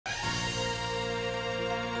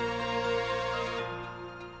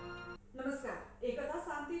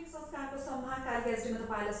Kalika FM में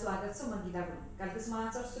तपाईलाई स्वागत छ। म गीता गुरुङ। कालिका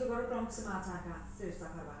समाचार सुरु गरौँ प्रमुख समाचारका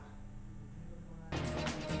शीर्षकहरूबाट।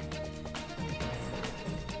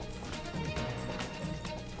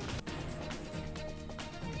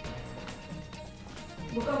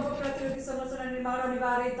 भूकम्प प्रतिरोधी संरचना निर्माण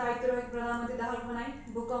अनिवार्य दायित्व रहेको प्रधानमन्त्री दाहाल भनाई।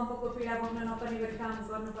 भूकम्पको पीडा भोग्न नपर्ने गरी काम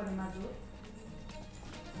गर्नुपर्नेमा जोड।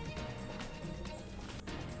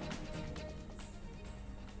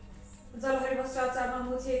 जलहरी भ्रष्टाचारमा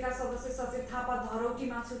मुछिएका सदस्य सचिव थापा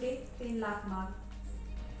धरौटीमा छुटे। 3 लाख माग।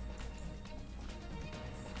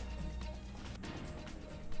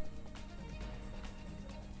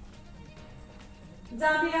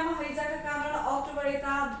 जाम्बियामा हैजाका कारण अक्टोबर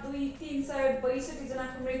यता 362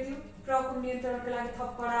 जनाको मृत्यु। प्रकोप नियन्त्रणका लागि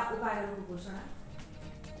थप कडा उपायहरूको घोषणा।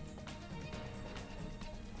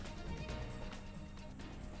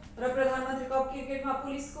 र प्रधानमन्त्री कप क्रिकेटमा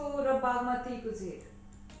पुलिसको र बागमतीको जित।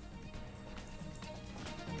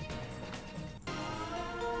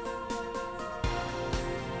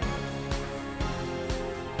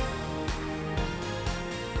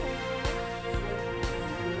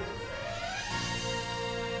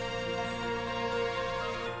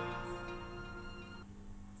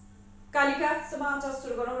 कालिका समाचार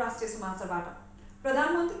सुरु गरौँ राष्ट्रिय समाचारबाट।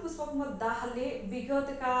 प्रधानमन्त्री पुष्पकमल दाहालले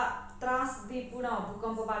विगतका त्रासदीपूर्ण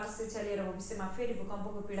भूकम्पबाट शिक्षा लिएर भविष्यमा फेरि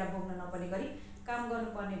भूकम्पको पीडा भोग्न नपर्ने गरी काम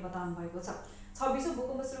गर्नुपर्ने बताउनु भएको छ। 26औं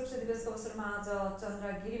भूकम्प सुरक्षा दिवसको अवसरमा आज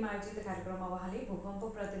चन्द्रगिरीमा आयोजित कार्यक्रममा उहाँले भूकम्प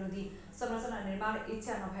प्रतिरोधी संरचना निर्माण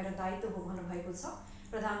इच्छा नभएर दायित्व हो भन्नुभएको छ।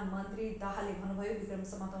 प्रधानमन्त्री दाहालले भन्नुभयो, विक्रम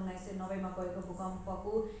सम्वत 1990 मा गएको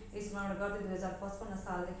भूकम्पको स्मरण गर्दै 2055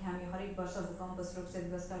 सालदेखि हामी हरेक वर्ष भूकम्प सुरक्षा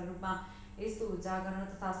दिवसका रूपमा यस्तो जागरण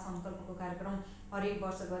तथा संकल्पको कार्यक्रम हरेक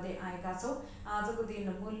वर्ष गर्दै आएका छौँ। आजको दिन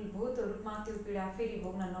मूलभूत रूपमा त्यो पीडा फेरि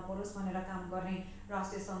भोग्न नपरोस् भनेर काम गर्ने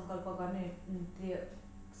राष्ट्रिय संकल्प गर्ने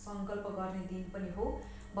दिन पनि हो।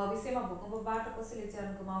 भविष्यमा भूकम्पबाट कसैले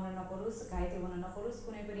ज्यान गुमाउन नपरोस्, घाइते हुन नपरोस्,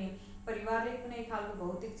 कुनै पनि परिवारले कुनै खालको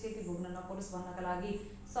भौतिक क्षति भोग्न नपरोस् भन्नका लागि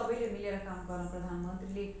सबैले मिलेर काम गर्न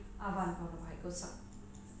प्रधानमन्त्रीले आह्वान गर्नुभएको छ।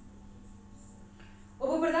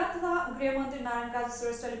 उपप्रधान तथा गृहमन्त्री नारायण काजी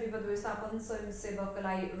श्रेष्ठले विपद व्यवस्थापन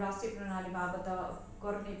स्वयंसेवकलाई राष्ट्रिय प्रणालीमा आबद्ध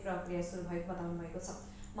गर्ने प्रक्रिया सुरु भएको बताउनु भएको छ।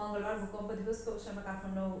 मंगलबार भूकम्प दिवसको अवसरमा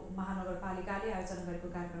काठमाडौँ महानगरपालिकाले आयोजना गरेको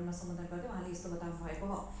कार्यक्रममा सम्बोधन गर्दै उहाँले यस्तो बताउनु भएको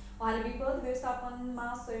हो। उहाँले विपद व्यवस्थापनमा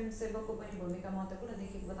स्वयंसेवकको पनि भूमिका महत्त्वपूर्ण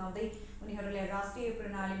देखेको बताउँदै उनीहरूलाई राष्ट्रिय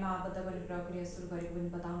प्रणालीमा आबद्ध गर्ने प्रक्रिया सुरु गरेको पनि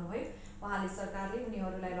बताउनुभयो। उहाँले सरकारले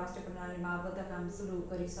उनीहरूलाई राष्ट्रिय प्रणालीमा आबद्ध काम सुरु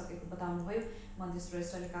गरिसकेको बताउनुभयो। मन्त्री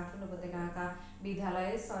श्रेष्ठले काठमाडौँ उपत्यकाका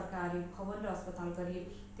विद्यालय, सरकारी भवन र अस्पताल गरी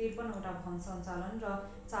 53वटा भवन सञ्चालन र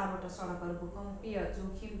 4वटा सडकहरू भूकम्पीय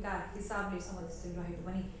जोखिमका हिसाबले संवेदनशील रहेको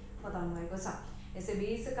पनि बताउनु भएको छ।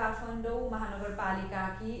 यसैबीच काठमाडौँ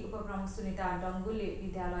महानगरपालिकाकी उपप्रमुख सुनिता डङ्गुलले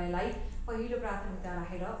विद्यालयलाई पहिलो प्राथमिकता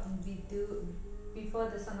राखेर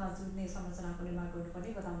विपदसँग जुझ्ने संरचनाको निर्माण गर्नुपर्ने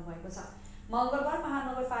बताउनु भएको छ। मंगलबार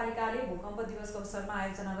महानगरपालिकाले भूकम्प दिवसको अवसरमा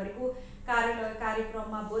आयोजना गरेको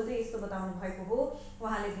कार्यक्रममा बोल्दै यस्तो बताउनु भएको हो।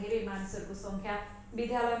 उहाँले धेरै मानिसहरूको संख्या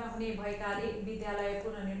विद्यालयमा हुने भएकाले विद्यालय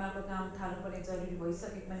पुनर्निर्माणको काम थाल्नुपर्ने जरुरी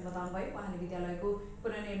भइसकेको पनि बताउनुभयो। उहाँले विद्यालयको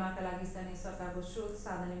पुनर्निर्माणका लागि स्थानीय सरकारको स्रोत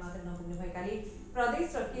साधनले मात्र नपुग्ने भएकाले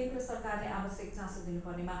प्रदेश र केन्द्र सरकारले आवश्यक चासो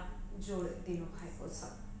दिनुपर्नेमा जोड दिनुभएको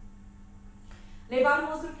छ। नेपाल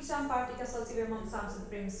मजदुर किसान पार्टीका सचिव एवं सांसद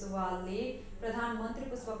प्रेम सुवालले प्रधानमन्त्री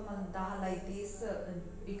पुष्पकमल दाहाललाई देश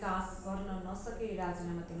विकास गर्न नसके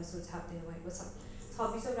राजीनामा दिन सुझाव दिनुभएको छ।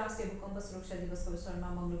 26औं राष्ट्रिय भूकम्प सुरक्षा दिवसको अवसरमा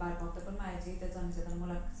मंगलबार भक्तपुरमा आयोजित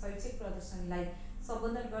जनचेतनामूलक शैक्षिक प्रदर्शनीलाई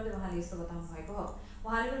सम्बोधन गर्दै उहाँले यस्तो बताउनु भएको हो।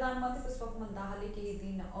 उहाँले प्रधानमन्त्री पुष्पकमल दाहालले केही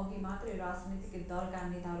दिन अघि मात्रै राजनीतिक दलका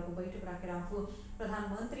नेताहरूको बैठक राखेर आफू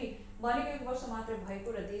प्रधानमन्त्री बनेको 1 वर्ष मात्रै भएको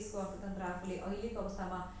र देशको अर्थतन्त्र आफूले अहिलेको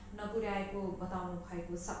अवस्थामा नपुर्याएको बताउनु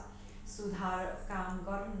भएको छ। सुधार काम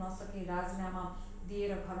गर्न नसके राजीनामा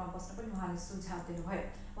दिएर घरमा बस्न पनि उहाँले सुझाव दिनुभयो।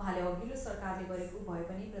 उहाँले अघिल्लो सरकारले गरेको भए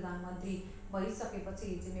पनि प्रधानमन्त्री भइसकेपछि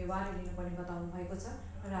जिम्मेवारी लिनुपर्ने बताउनु भएको छ।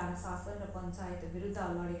 राणा शासन र पञ्चायत विरुद्ध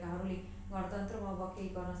लडेकाहरूले गणतन्त्रमा अब केही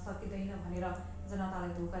गर्न सकिँदैन भनेर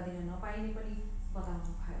जनतालाई धोका दिन नपाइने पनि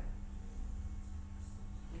बताउनु भयो।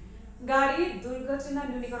 गाडी दुर्घटना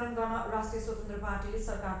न्यूनीकरण गर्न राष्ट्रिय स्वतन्त्र पार्टीले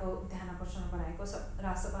सरकारको ध्यान आकर्षण गराएको छ।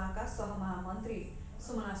 राष्ट्रसभाका सहमहामन्त्री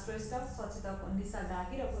सुमना श्रेष्ठ, सचेतक निशा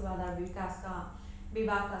डाकी र पूर्वाधार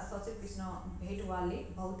विभागका सचिव कृष्ण भेटवालले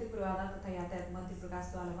भौतिक पूर्वाधार तथा यातायात मन्त्री प्रकाश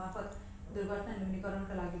द्वाला मार्फत दुर्घटना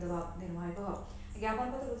न्यूनीकरणका लागि दबाब दिनुभएको हो।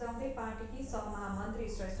 ज्ञापन पत्र बुझाउँदै पार्टीकी सहमहामन्त्री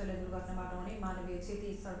श्रेष्ठले दुर्घटनाबाट हुने मानवीय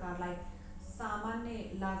क्षति सरकारलाई सामान्य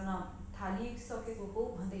लाग्न थालिसकेको हो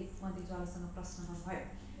भन्दै मन्त्री ज्वालासँग प्रश्न गर्नुभयो।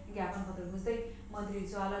 ज्ञापन पत्र बुझ्दै मन्त्री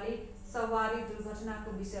ज्वालाले सवारी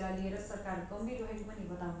दुर्घटनाको विषयलाई लिएर सरकार गम्भीर रहेको पनि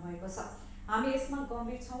बताउनु भएको छ। हामी यसमा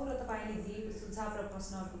गम्भीर छौँ र तपाईँले दिएको सुझाव र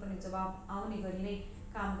प्रश्नहरूको पनि जवाब आउने गरी नै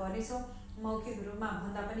काम गर्नेछौँ। मौखिक रूपमा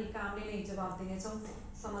भन्दा पनि कामले नै जवाब दिनेछौँ।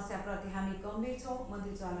 समस्याप्रति हामी गम्भीर छौँ,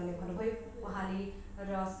 मन्त्री ज्वालाले भन्नुभयो। उहाँले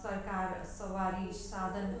र सरकार सवारी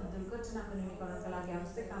साधन दुर्घटनाको न्यूनीकरणका लागि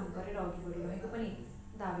आवश्यक काम गरेर अघि बढिरहेको पनि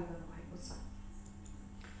दावी गर्नुभएको छ।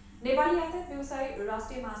 नेपाली यातायात व्यवसाय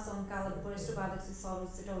राष्ट्रिय महासङ्घका वरिष्ठ उपाध्यक्ष सरोज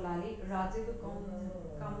सिटौलाले राज्यको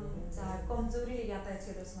कमजोरीले यातायात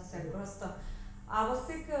क्षेत्र समस्याग्रस्त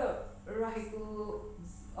आवश्यक रहेको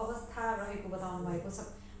अवस्था रहेको बताउनु भएको छ।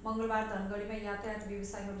 मंगलबार धनगढीमा यातायात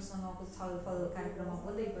व्यवसायीहरूसँगको छलफल कार्यक्रममा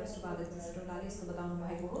बोल्दै वरिष्ठ उपाध्यक्ष सिटौलाले यस्तो बताउनु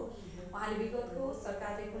भएको हो। उहाँले विगतको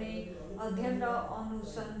सरकारले कुनै अध्ययन र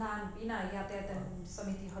अनुसन्धान बिना यातायात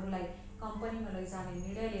समितिहरूलाई कम्पनीमा लैजाने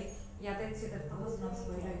निर्णयले यातायात क्षेत्र तहस नहस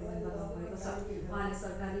भइरहेको पनि बताउनु भएको छ। उहाँले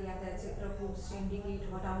सरकारले यातायात क्षेत्रको सिन्डिकेट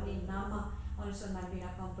हटाउने नाममा अनुसन्धान बिना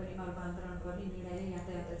कम्पनीमा रूपान्तरण गर्ने निर्णयले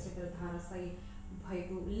यातायात क्षेत्र धाराशायी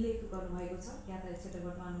भएको उल्लेख गर्नुभएको छ। यातायात क्षेत्र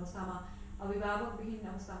वर्तमान अवस्थामा अभिभावकविहीन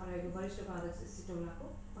अवस्थामा रहेको वरिष्ठ उपाध्यक्ष सिटौलाको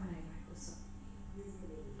भनाइ रहेको छ।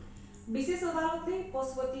 विशेष अदालतले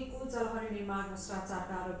पशुपतिको जलहरी निर्माण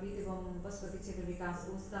भ्रष्टाचारका आरोपित एवं पशुपति क्षेत्र विकास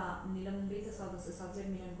कोषका निलम्बित सदस्य सचिव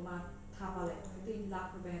मिलन कुमार थापालाई 3 लाख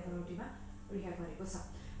रुपियाँ धरोटीमा रिहा गरेको छ।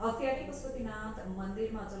 अख्तियारी पशुपतिनाथ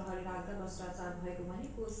मन्दिरमा जलहरी राख्दा भ्रष्टाचार भएको भनी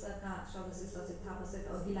कोषका सदस्य सचिव थापासहित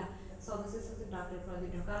अघिल्ला सदस्य सचिव डाक्टर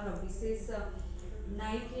प्रदीप ढकाल र विशेष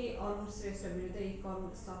नाइके अरुण श्रेष्ठ विरुद्ध 1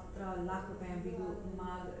 करोड 17 लाख रुपियाँ बिगु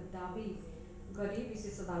माग दावी गरी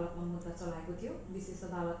विशेष अदालतमा मुद्दा चलाएको थियो। विशेष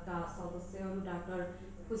अदालतका सदस्यहरू डाक्टर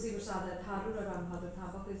खुशी प्रसाद थारू र रामबहादुर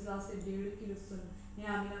थापाको इजलासले 1.5 किलो सुन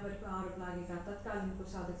नियामिना गरेको आरोप लागेका तत्कालीन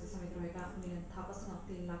कोषाध्यक्ष समेत रहेका मिलन थापासँग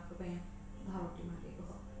 3 लाख रुपियाँ धरोटी मागेको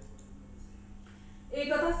हो।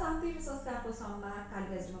 एकता शान्ति र संस्कारको सम्मान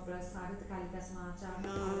कालिकाजीमा प्रसारित कालिका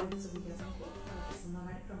समाचारमा विज्ञापनको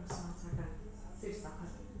अगाडि प्रमुख समाचारका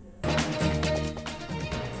शीर्षकहरू।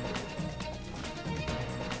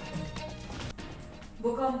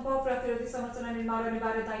 भूकम्प प्रतिरोधी संरचना निर्माण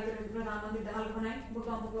अनिवार्य दायित्व रहेको प्रधानमन्त्री दाहालको भनाइ।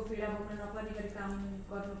 भूकम्पको पीडा भोग्न नपर्ने गरी काम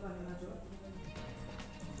गर्नुपर्नेमा जोड।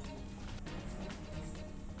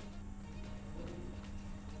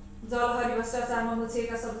 जलहरी भ्रष्टाचारमा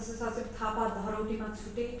मुछिएका सदस्य सचिव थापा धरौटीमा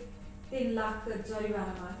छुटे, 3 लाख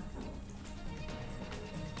जरिवानामा।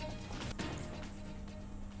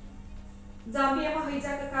 जाम्बियामा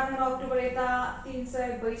हैजाका कारण अक्टोबर यता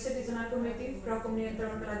 362 जनाको मृत्यु। प्रकोप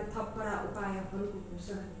नियन्त्रणका लागि थप कडा उपायहरूको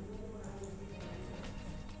घोषणा।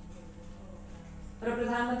 र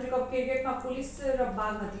प्रधानमन्त्री कप क्रिकेटमा पुलिस र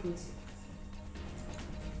बागमतीको जित।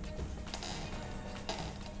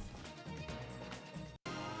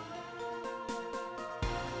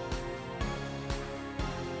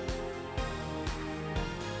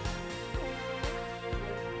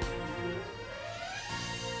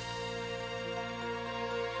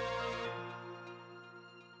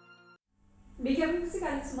 विज्ञापनपछि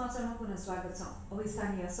कालिका समाचारमा पुनः स्वागत छ। अब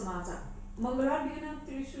स्थानीय समाचार। मंगलबार बिहान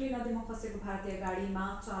त्रिशुली नदीमा फसेको भारतीय गाडीमा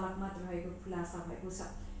चालक मात्र रहेको खुलासा भएको छ।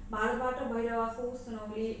 भारतबाट भैरवाको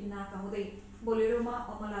सुनौली नाका हुँदै बोलेरोमा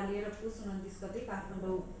अमला लिएर पुस 29 गते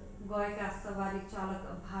काठमाडौँ गएका सवारी चालक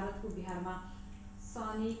भारतको बिहारमा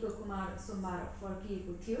सैनिक कुमार सोमबार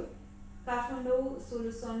फर्किएको थियो। काठमाडौँ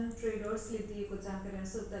सोलुसन ट्रेडर्सले दिएको जानकारी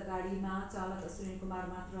अनुसार उक्त गाडीमा चालक सुनिल कुमार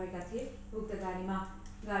मात्र रहेका थिए। उक्त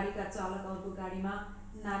गाडीका चालक अर्को गाडीमा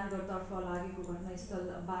नारायणगढतर्फ लागेको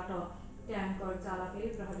घटनास्थलबाट ट्याङ्कर चालकले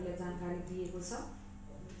प्रहरीलाई जानकारी दिएको छ।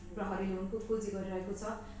 प्रहरीले उनको खोजी गरिरहेको छ।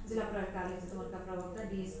 जिल्ला प्रहरी कार्यालय चितवनका प्रवक्ता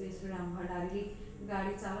डीएसपी श्रीराम भण्डारीले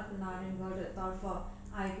गाडी चालक नारायणगढतर्फ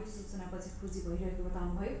आएको सूचनापछि खोजी भइरहेको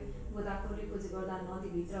बताउनुभयो। गोताखोरले खोजी गर्दा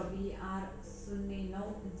नदीभित्र BR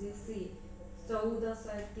 09 GC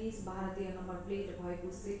 1430 भारतीय नम्बर प्लेट भएको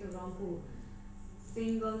सेतो रङको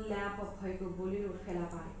सिंगल ल्याप भएको बोलेरो फेला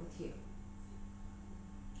पारेको थियो।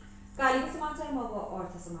 कालिका समाचारमा अब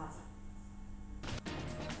अर्थ समाचार।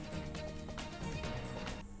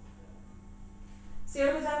 शेयर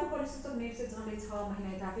बजारको परिसूचक नेप्से झन्डै 6 महिना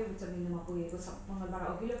यताकै उच्च बिन्दुमा पुगेको छ। मंगलबार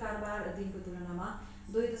अघिल्लो कारोबार दिनको तुलनामा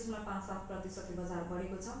 2.57% बजार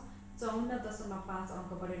बढेको छ। 54.5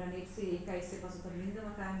 अङ्क बढेर नेप्से 2175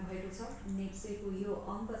 बिन्दुमा कायम भएको छ। नेप्सेको यो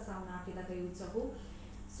अङ्क साउन 8 यताकै उच्च हो।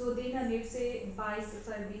 सो दिन नेप्से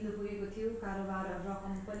 2200 बिन्दु पुगेको थियो। कारोबार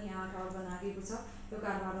रकम पनि 8 अर्ब नागेको छ। यो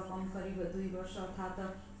कारोबार रकम करिब 2 वर्ष अर्थात्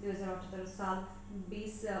 2078 साल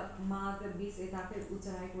 20 माघ 20 यताकै उच्च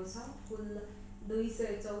रहेको छ। कुल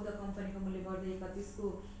 214 कम्पनीको मूल्य बढ्दै 31 को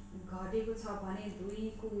घटेको छ भने 2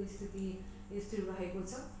 को स्थिति स्थिर रहेको छ।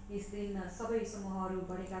 यस दिन सबै समूहहरू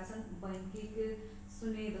बढेका छन्। बैंकिङ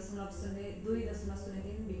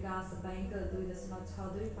 0.0203, विकास बैंक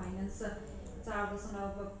 2.62, फाइनान्स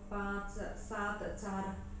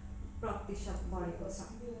 4.574% बढेको छ।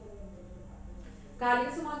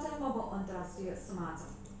 कालिका समाचारमा अब अन्तर्राष्ट्रिय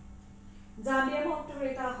समाचार। जाम्बियामा अक्टोबर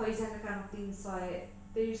यता हैजाका कारण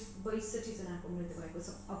 362 जनाको मृत्यु भएको छ।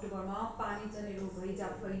 अक्टोबरमा पानीजन्य रोग हैजा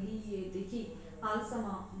फैलिएदेखि हालसम्म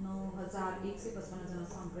 9155 जना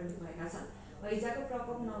संक्रमित भएका छन्। हैजाको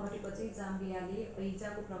प्रकोप नघटेपछि जाम्बियाले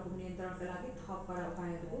हैजाको प्रकोप नियन्त्रणका लागि थप कडा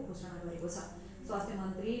उपायहरूको घोषणा गरेको छ। स्वास्थ्य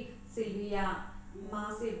मन्त्री सिल्भिया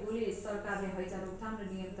मासेबोले सरकारले हैजा रोकथाम र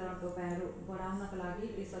नियन्त्रणका उपायहरू बढाउनका लागि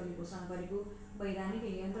यसअघि घोषणा गरेको वैधानिक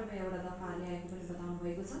यन्त्रमा एउटा दफा ल्याएको पनि बताउनु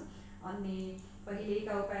भएको छ। अन्य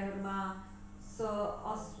पहिलेका उपायहरूमा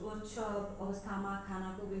अस्वच्छ अवस्थामा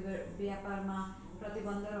खानाको व्यापारमा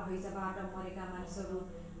प्रतिबन्ध र हैजाबाट मरेका मानिसहरू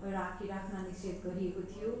राख्न निषेध गरिएको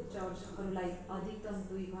थियो। चर्चहरूलाई अधिकतम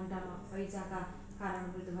 2 घण्टामा हैजाका कारण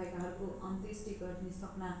मृत्यु भएकाहरूको अन्त्येष्टि गर्न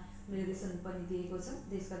सक्न निर्देशन पनि दिएको छ।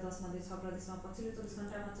 देशका 10 मध्ये 6 प्रदेशमा पछिल्लो 24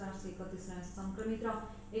 घण्टामा 431 जना संक्रमित र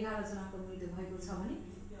 11 जनाको मृत्यु भएको छ भने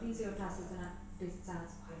 388 जना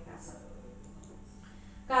डिस्चार्ज भएका छन्।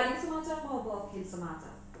 कालिका समाचारमा अब खेल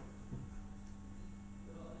समाचार।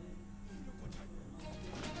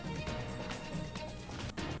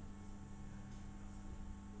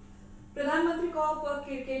 प्रधानमन्त्री कप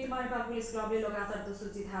क्रिकेटमा नेपाल पुलिस क्लबले लगातार दोस्रो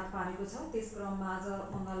जित हात पारेको छ। त्यस क्रममा आज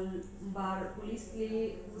मङ्गलबार पुलिसले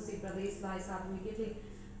कोशी प्रदेशलाई 7 विकेटले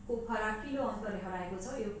फराकिलो अन्तरले हराएको छ।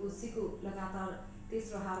 यो कोशीको लगातार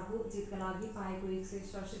तेस्रो हार हो। जितका लागि पाएको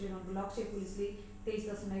 167 रनको लक्ष्य पुलिसले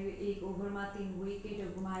 23.1 ओभरमा 3 विकेट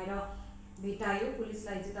गुमाएर भेटायो।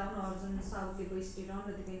 पुलिसलाई जिताउन अर्जुन साउदले 62 रन र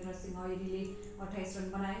दिपेन्द्र सिंह ऐरीले 28 रन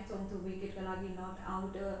बनाए। चौथो विकेटका लागि नट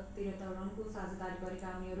आउट 73 रनको साझेदारी गरेका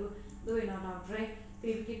उनीहरू दुवै नट आउट रहे।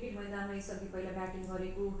 क्रिकेट मैदानमा यसअघि पहिला ब्याटिङ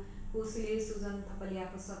गरेको कोशीले सुजन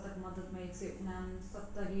थपलियाको शतक मद्दतमा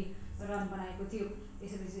 169 रन बनाएको थियो।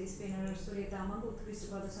 यसैबीच स्पिनर सूर्य तामाङको उत्कृष्ट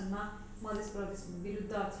प्रदर्शनमा मध्य प्रदेश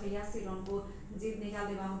विरुद्ध 86 रनको जित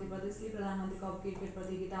निकाल्दै बागमती प्रदेशले प्रधानमन्त्री कप क्रिकेट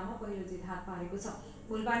प्रतियोगितामा पहिलो जित हात पारेको छ।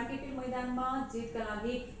 मूलबान क्रिकेट मैदानमा जितका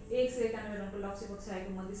लागि 191 रनको लक्ष्य पछ्याएको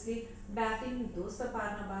मधेसले ब्याटिङ ध्वस्त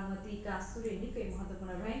पार्न बागमतीका सूर्य निकै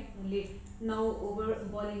महत्त्वपूर्ण रहे। उनले 9 ओभर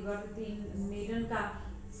बलिङ गर्दै 3 मेडनका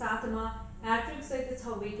साथमा ह्याट्रिक सहित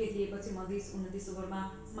 6 विकेट लिएपछि मधेस 29 ओभरमा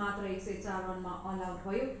मात्र 104 रनमा अल आउट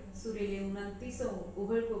भयो। सूर्यले 29औं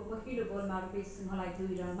ओभरको पहिलो बलमा रुपेश सिंहलाई 2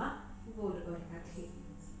 रनमा गोल गरेका थिए।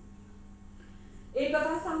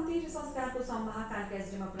 एकता शान्ति र संस्कारको सम्वाह कालिका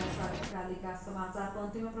एसडीमा प्रसारित कालिका समाचारको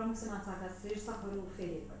अन्त्यमा प्रमुख समाचारका शीर्षकहरू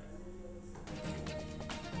फेरि एकपटक।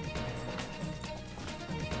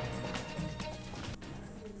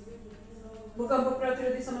 भूकम्प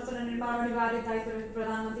प्रतिरोधी संरचना निर्माण अनिवार्य दायित्व रहेको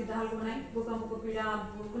प्रधानमन्त्री दाहालको भनाई। भूकम्पको पीडा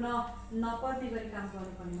भोग्न नपर्ने गरी काम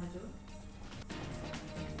गर्नुपर्नेमा जोड।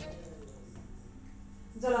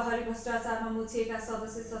 जलहरी भ्रष्टाचारमा मुछिएका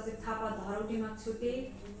सदस्य सचिव थापा धरौटीमा छुटे।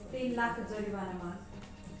 3 लाख जरिवाना माग।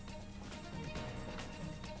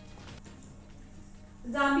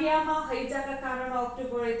 जाम्बियामा हैजाका कारण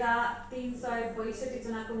अक्टोबर यता 362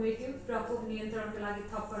 जनाको मृत्यु। प्रकोप नियन्त्रणका लागि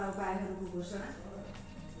थप कडा उपायहरूको घोषणा।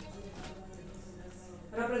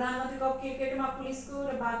 र प्रधानमन्त्री कप क्रिकेटमा पुलिसको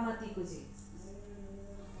र बागमतीको जित।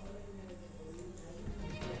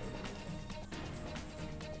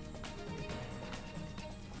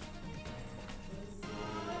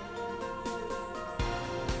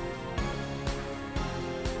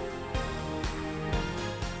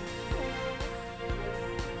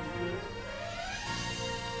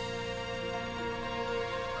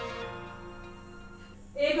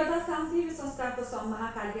 एकता शान्ति र संस्कारको सम्वाह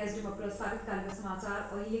कालिका एसडीमा प्रसारित कालिका समाचार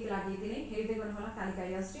अहिलेका लागि यति नै। हेर्दै गर्नुहोला कालिका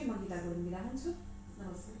एसडी। म गीता गुरुङ बिदा हुन्छु।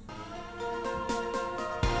 नमस्कार।